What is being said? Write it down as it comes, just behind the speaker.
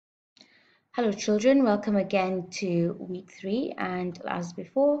Hello, children. Welcome again to week 3. And as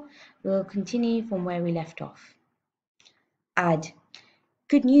before, we'll continue from where we left off. Ad.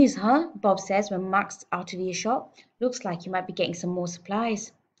 Good news, huh? Bob says when Mark's out of earshot. Looks like you might be getting some more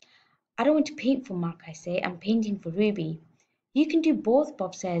supplies. I don't want to paint for Mark, I say. I'm painting for Ruby. You can do both,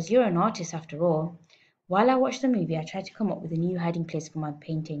 Bob says. You're an artist after all. While I watch the movie, I try to come up with a new hiding place for my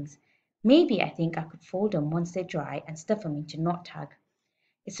paintings. Maybe I think I could fold them once they're dry and stuff them into knot tag.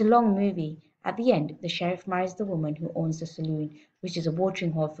 It's a long movie. At the end, the sheriff marries the woman who owns the saloon, which is a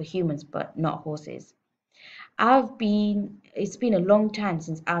watering hole for humans but not horses. It's been a long time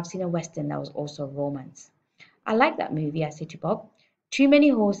since I've seen a western that was also a romance. I like that movie, I say to Bob. Too many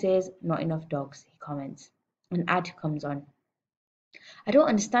horses, not enough dogs, he comments. An ad comes on. I don't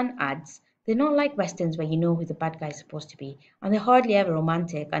understand ads. They're not like westerns where you know who the bad guy is supposed to be, and they're hardly ever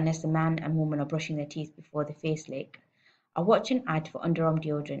romantic unless the man and woman are brushing their teeth before they face lick. I watch an ad for underarm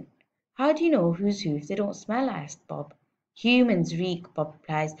deodorant. How do you know who's who if they don't smell? I asked Bob. Humans reek, Bob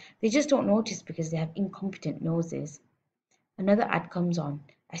replies. They just don't notice because they have incompetent noses. Another ad comes on.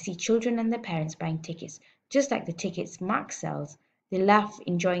 I see children and their parents buying tickets, just like the tickets Max sells. They laugh,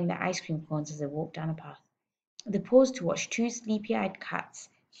 enjoying their ice cream cones as they walk down a path. They pause to watch two sleepy-eyed cats,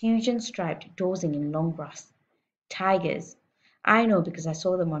 huge and striped, dozing in long grass. Tigers. I know because I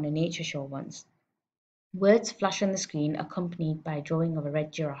saw them on a nature show once. Words flash on the screen accompanied by a drawing of a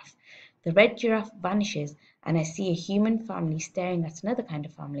red giraffe. The red giraffe vanishes and I see a human family staring at another kind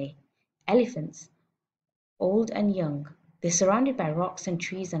of family. Elephants, old and young. They're surrounded by rocks and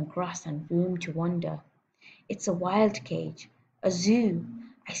trees and grass and room to wander. It's a wild cage, a zoo.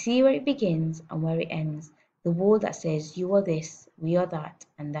 I see where it begins and where it ends. The wall that says you are this, we are that,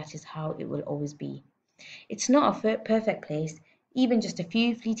 and that is how it will always be. It's not a perfect place. Even just a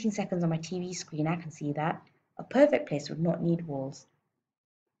few fleeting seconds on my TV screen, I can see that. A perfect place would not need walls.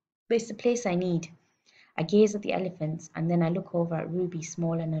 But it's the place I need. I gaze at the elephants and then I look over at Ruby,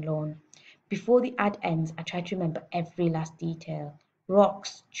 small and alone. Before the ad ends, I try to remember every last detail.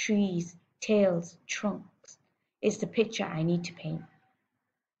 Rocks, trees, tails, trunks. It's the picture I need to paint.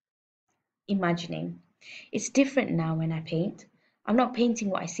 Imagining. It's different now when I paint. I'm not painting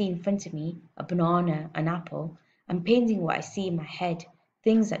what I see in front of me, a banana, an apple. I'm painting what I see in my head,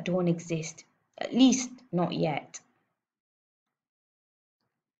 things that don't exist. At least not yet.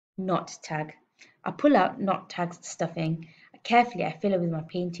 Knot tag. I pull out knot tag's stuffing. Carefully I fill her with my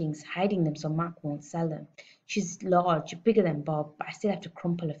paintings, hiding them so Mac won't sell them. She's large, bigger than Bob, but I still have to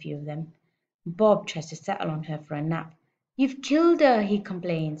crumple a few of them. Bob tries to settle on her for a nap. You've killed her, he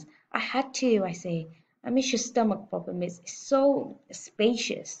complains. I had to, I say. I miss your stomach, Bob admits. It's so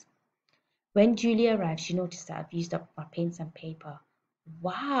spacious. When Julia arrives, she notices that I've used up my paints and paper.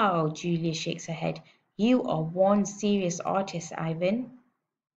 Wow, Julia shakes her head. You are one serious artist, Ivan.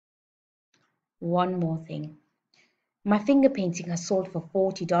 One more thing. My finger painting has sold for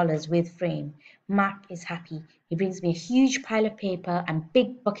 $40 with frame. Mac is happy. He brings me a huge pile of paper and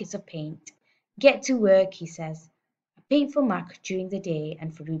big buckets of paint. Get to work, he says. I paint for Mac during the day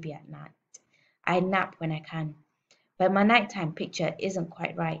and for Ruby at night. I nap when I can. But my nighttime picture isn't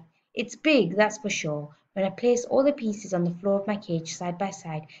quite right. It's big, that's for sure. When I place all the pieces on the floor of my cage side by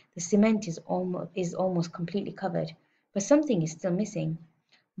side, the cement is almost completely covered. But something is still missing.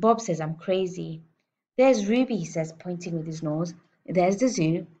 Bob says I'm crazy. There's Ruby, he says, pointing with his nose. There's the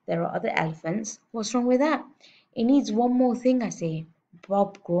zoo. There are other elephants. What's wrong with that? It needs one more thing, I say.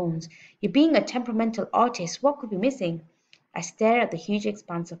 Bob groans. You're being a temperamental artist. What could be missing? I stare at the huge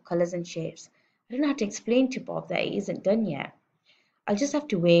expanse of colours and shapes. I don't know how to explain to Bob that it isn't done yet. I'll just have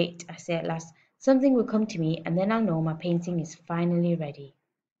to wait, I say at last. Something will come to me, and then I'll know my painting is finally ready.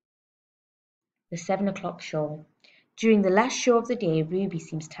 The 7 o'clock show. During the last show of the day, Ruby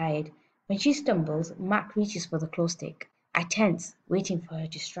seems tired. When she stumbles, Mac reaches for the glow stick. I tense, waiting for her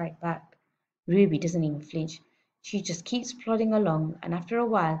to strike back. Ruby doesn't even flinch. She just keeps plodding along, and after a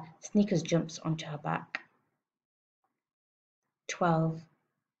while, Snickers jumps onto her back. 12.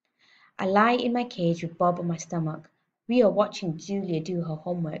 I lie in my cage with Bob on my stomach. We are watching Julia do her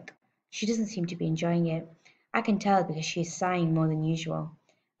homework. She doesn't seem to be enjoying it. I can tell because she is sighing more than usual.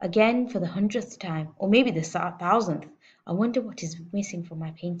 Again, for the 100th time, or maybe the 1,000th, I wonder what is missing from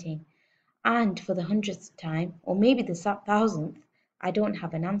my painting. And for the 100th time, or maybe the 1,000th, I don't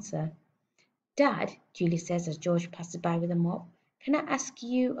have an answer. Dad, Julie says as George passes by with a mop, can I ask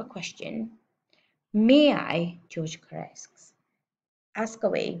you a question? May I? George corrects. Ask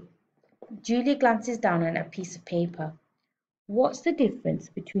away. Julie glances down at a piece of paper. What's the difference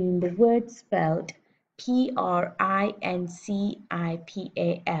between the word spelled Principal and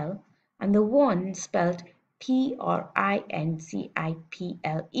the one spelled Principle?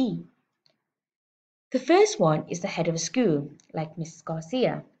 The first one is the head of a school, like Mrs.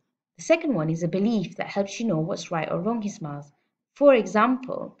 Garcia. The second one is a belief that helps you know what's right or wrong, he smiles. For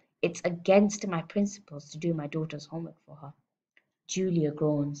example, it's against my principles to do my daughter's homework for her. Julia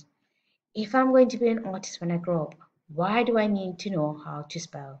groans. If I'm going to be an artist when I grow up, why do I need to know how to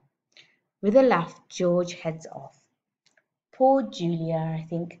spell? With a laugh, George heads off. Poor Julia, I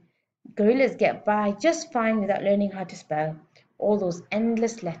think. Gorillas get by just fine without learning how to spell. All those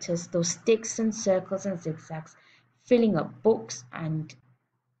endless letters, those sticks and circles and zigzags, filling up books and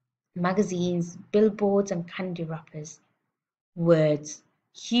magazines, billboards and candy wrappers. Words.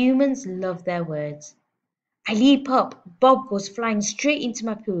 Humans love their words. I leap up. Bob goes flying straight into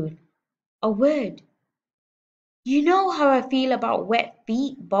my pool. A word. You know how I feel about wet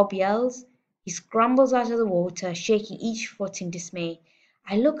feet, Bob yells. He scrambles out of the water, shaking each foot in dismay.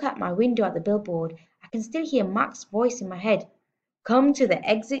 I look out my window at the billboard. I can still hear Mac's voice in my head. Come to the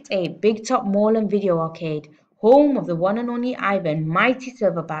Exit 8 Big Top Mall and Video Arcade, home of the one and only Ivan, mighty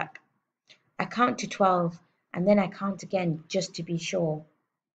Silverback. I count to 12, and then I count again just to be sure.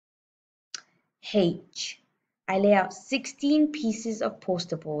 H. I lay out 16 pieces of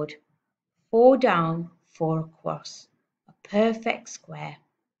poster board. 4 down, 4 across. A perfect square.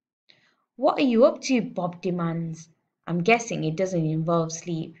 What are you up to? Bob demands. I'm guessing it doesn't involve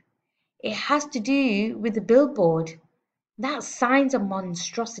sleep. It has to do with the billboard. That sign's a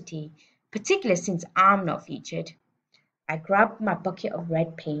monstrosity, particularly since I'm not featured. I grab my bucket of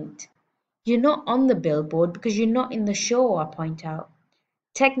red paint. You're not on the billboard because you're not in the show, I point out.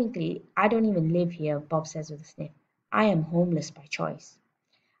 Technically, I don't even live here, Bob says with a sniff. I am homeless by choice.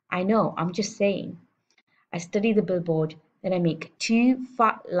 I know, I'm just saying. I study the billboard, then I make 2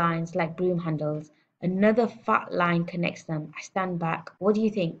 fat lines like broom handles. Another fat line connects them. I stand back. What do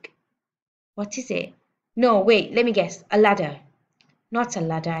you think? What is it? No, wait, let me guess. A ladder. Not a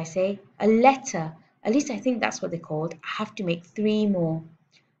ladder, I say. A letter. At least I think that's what they're called. I have to make 3 more.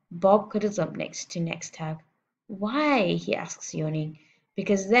 Bob cuddles up next to next tag. Why? He asks, yawning.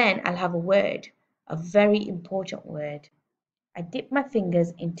 Because then I'll have a word. A very important word. I dip my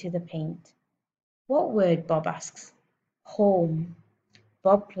fingers into the paint. What word? Bob asks. Home.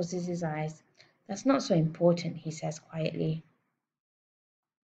 Bob closes his eyes. That's not so important, he says quietly.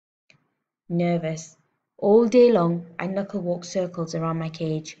 Nervous. All day long, I knuckle walk circles around my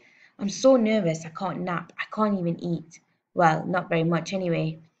cage. I'm so nervous I can't nap, I can't even eat. Well, not very much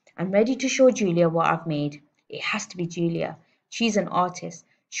anyway. I'm ready to show Julia what I've made. It has to be Julia. She's an artist.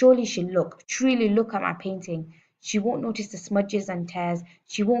 Surely she'll look, truly look at my painting. She won't notice the smudges and tears.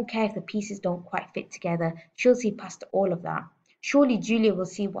 She won't care if the pieces don't quite fit together. She'll see past all of that. Surely Julia will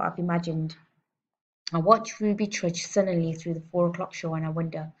see what I've imagined. I watch Ruby trudge sullenly through the 4 o'clock show and I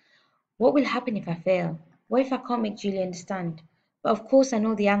wonder, what will happen if I fail? What if I can't make Julia understand? But of course I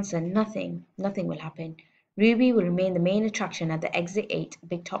know the answer. Nothing. Nothing will happen. Ruby will remain the main attraction at the Exit 8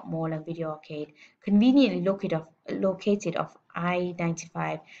 Big Top Mall and Video Arcade, conveniently located off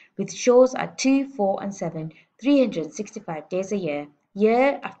I-95, with shows at 2, 4 and 7, 365 days a year,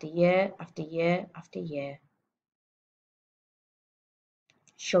 year after year after year after year.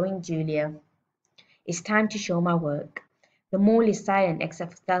 Showing Julia. It's time to show my work. The mall is silent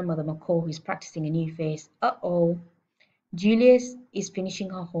except for Thelma the macaw who's practicing a new face. Uh-oh. Julius is finishing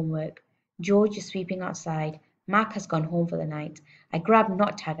her homework. George is sweeping outside. Mac has gone home for the night. I grab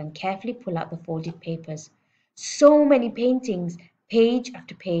Knot Tag and carefully pull out the folded papers. So many paintings, page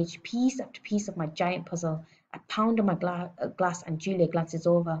after page, piece after piece of my giant puzzle. I pound on my glass and Julia glances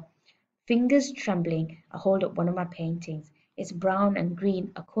over. Fingers trembling, I hold up one of my paintings. It's brown and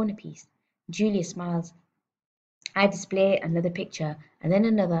green, a corner piece. Julia smiles. I display another picture, and then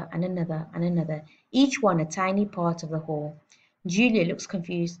another, and another, and another, each one a tiny part of the whole. Julia looks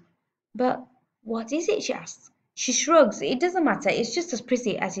confused. But what is it? She asks. She shrugs. It doesn't matter. It's just as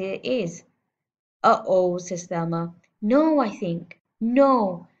pretty as it is. Uh-oh, says Thelma. No, I think.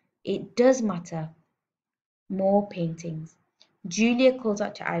 No, it does matter. More paintings. Julia calls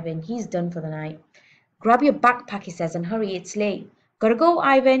out to Ivan. He's done for the night. Grab your backpack, he says, and hurry, it's late. Gotta go,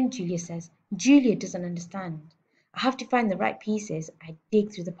 Ivan, Julia says. Julia doesn't understand. I have to find the right pieces. I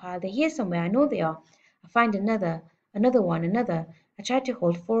dig through the pile. They're here somewhere. I know they are. I find another one, another. I try to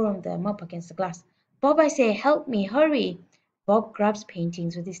hold 4 of them up against the glass. Bob, I say, help me, hurry. Bob grabs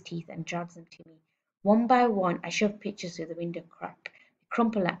paintings with his teeth and drags them to me. One by one, I shove pictures through the window crack. They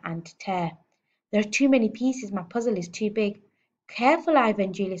crumple and tear. There are too many pieces. My puzzle is too big. Careful,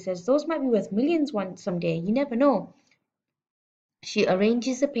 Ivan, Julia says. Those might be worth millions one someday. You never know. She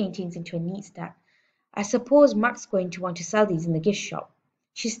arranges the paintings into a neat stack. I suppose Mac's going to want to sell these in the gift shop.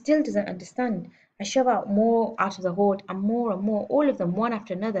 She still doesn't understand. I shove out more out of the hold and more, all of them one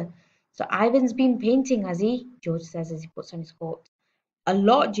after another. So Ivan's been painting, has he? George says as he puts on his coat. A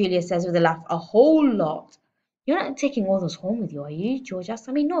lot, Julia says with a laugh. A whole lot. You're not taking all those home with you, are you? George asks.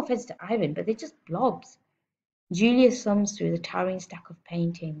 I mean, no offense to Ivan, but they're just blobs. Julia thumbs through the towering stack of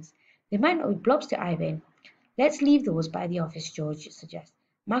paintings. They might not be blobs to Ivan. Let's leave those by the office, George suggests.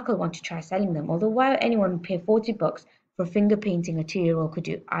 Mark will want to try selling them, although why anyone would pay $40 for finger painting a 2-year-old could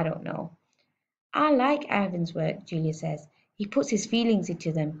do, I don't know. I like Ivan's work, Julia says. He puts his feelings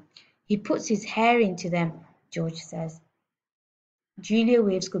into them. He puts his hair into them, George says. Julia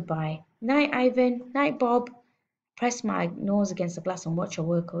waves goodbye. Night, Ivan. Night, Bob. Press my nose against the glass and watch her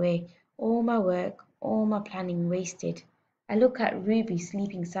work away. All my work, all my planning wasted. I look at Ruby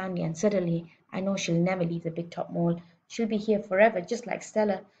sleeping soundly, and suddenly I know she'll never leave the Big Top Mall. She'll be here forever, just like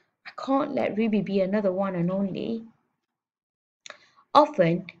Stella. I can't let Ruby be another one and only.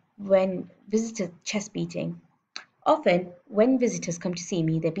 Often, when visitors chest beating, Often, when visitors come to see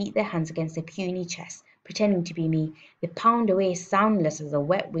me, they beat their hands against their puny chests, pretending to be me. They pound away soundless as the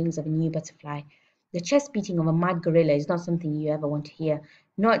wet wings of a new butterfly. The chest beating of a mad gorilla is not something you ever want to hear,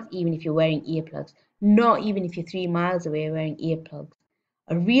 not even if you're wearing earplugs, not even if you're 3 miles away wearing earplugs.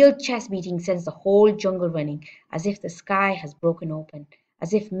 A real chest beating sends the whole jungle running, as if the sky has broken open,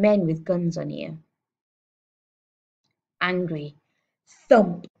 as if men with guns are near. Angry.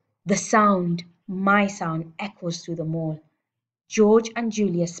 Thump! The sound, my sound, echoes through the mall. George and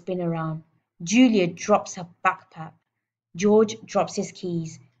Julia spin around. Julia drops her backpack. George drops his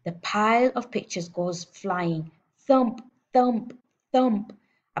keys. The pile of pictures goes flying. Thump, thump, thump.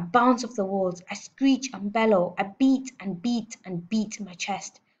 I bounce off the walls. I screech and bellow. I beat and beat and beat my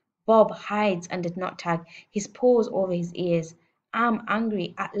chest. Bob hides under knot tag, his paws over his ears. I'm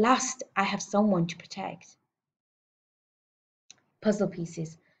angry. At last I have someone to protect. Puzzle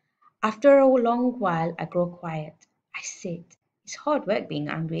pieces. After a long while, I grow quiet. I sit. It's hard work being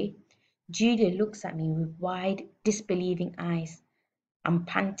angry. Julia looks at me with wide, disbelieving eyes. I'm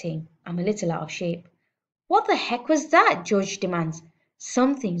panting. I'm a little out of shape. What the heck was that? George demands.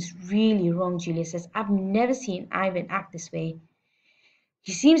 Something's really wrong, Julia says. I've never seen Ivan act this way.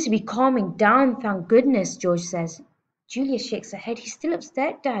 He seems to be calming down, thank goodness, George says. Julia shakes her head. He's still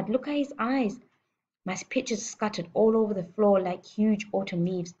upset, Dad. Look at his eyes. My pictures are scattered all over the floor like huge autumn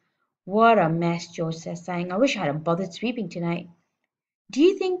leaves. What a mess, George says, sighing. I wish I hadn't bothered sweeping tonight. Do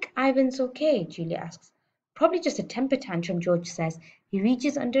you think Ivan's okay? Julia asks. Probably just a temper tantrum, George says. He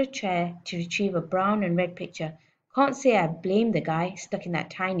reaches under a chair to retrieve a brown and red picture. Can't say I blame the guy stuck in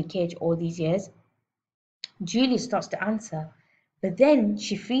that tiny cage all these years. Julia starts to answer, but then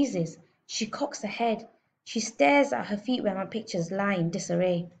she freezes. She cocks her head. She stares at her feet where my pictures lie in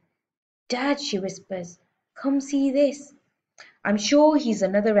disarray. Dad, she whispers, come see this. I'm sure he's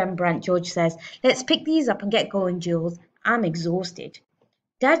another Rembrandt, George says. Let's pick these up and get going, Jules. I'm exhausted.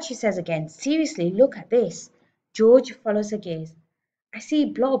 Dad, she says again, seriously, look at this. George follows her gaze. I see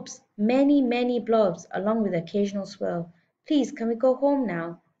blobs, many, many blobs, along with occasional swirl. Please, can we go home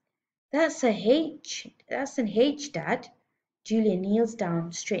now? That's a H. That's an H, Dad. Julia kneels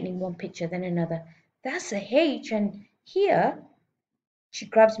down, straightening one picture, then another. That's a H, and here. She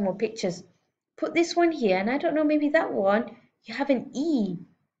grabs more pictures. Put this one here, and I don't know, maybe that one. You have an E.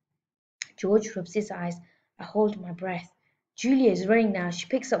 George rubs his eyes. I hold my breath. Julia is running now. She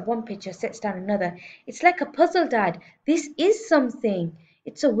picks up one picture, sets down another. It's like a puzzle, Dad. This is something.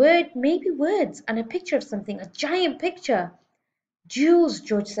 It's a word, maybe words, and a picture of something, a giant picture. Jules,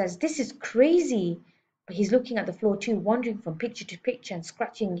 George says, this is crazy. But he's looking at the floor too, wandering from picture to picture and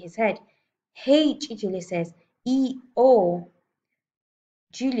scratching his head. H, Julia says. E-O.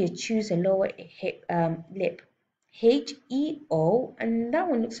 Julia chews her lower lip. H-E-O, and that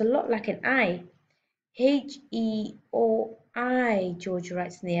one looks a lot like an I. H-E-O-I, George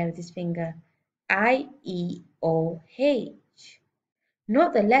writes in the air with his finger. I-E-O-H.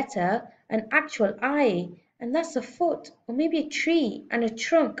 Not the letter, an actual I, and that's a foot, or maybe a tree, and a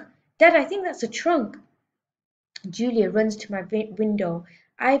trunk. Dad, I think that's a trunk. Julia runs to my window.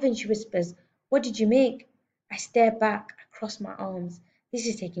 Ivan, she whispers, what did you make? I stare back. I cross my arms. This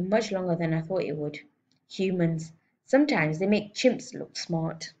is taking much longer than I thought it would. Humans. Sometimes they make chimps look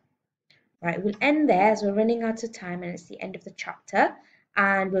smart. Right, we'll end there as we're running out of time and it's the end of the chapter.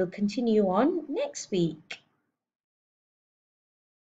 And we'll continue on next week.